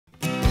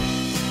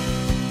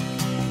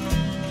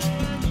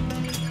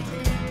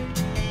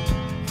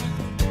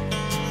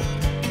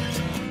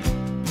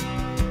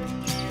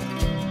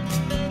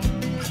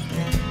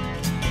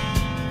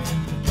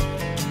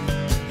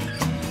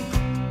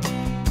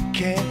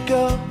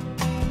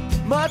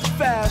much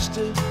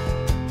faster.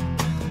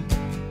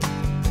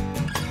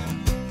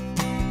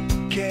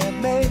 Can't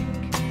make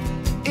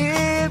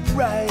it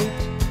right.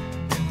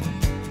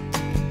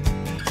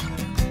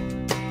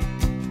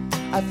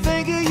 I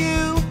think of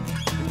you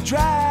and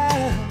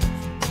drive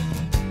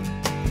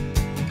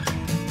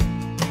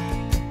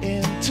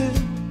into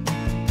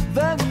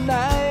the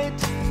night.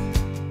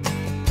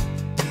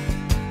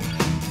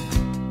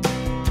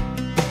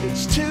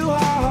 It's too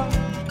hard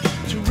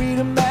to read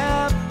a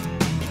map.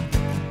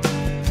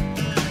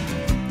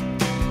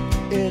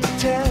 It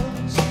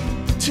tells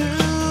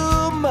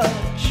too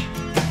much.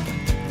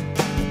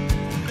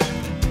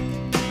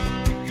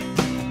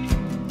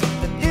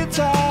 And it's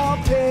all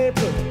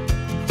paper.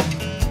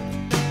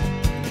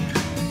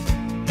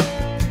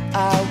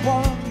 I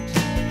want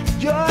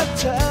your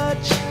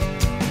touch.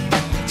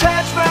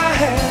 Touch my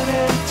hand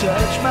and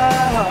touch my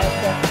heart.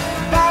 Now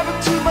pop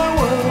into my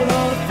world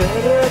on a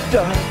feather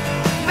dark.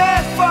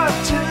 Meant for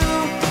two,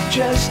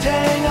 just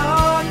hang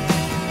on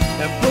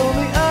and pull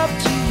me up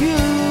to you.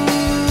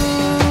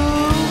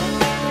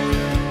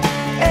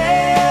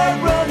 Air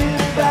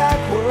running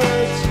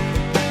backwards.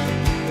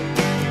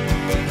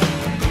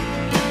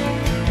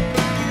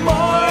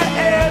 More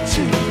air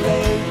too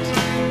late.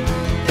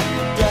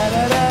 Da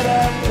da da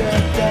da da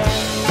da.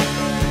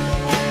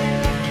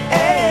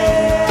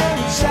 Air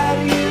inside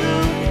of you.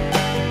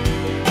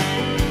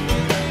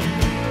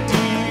 Do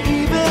you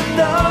even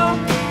know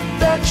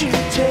that you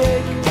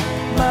take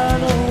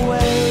mine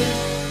away?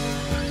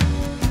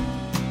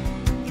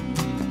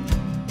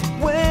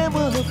 When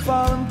will it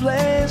fall in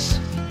place?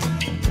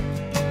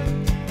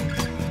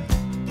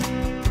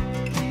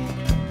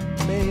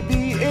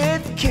 Maybe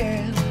it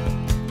can.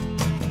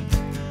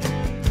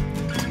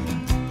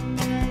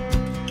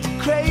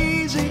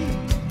 Crazy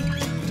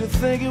to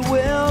think it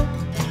will.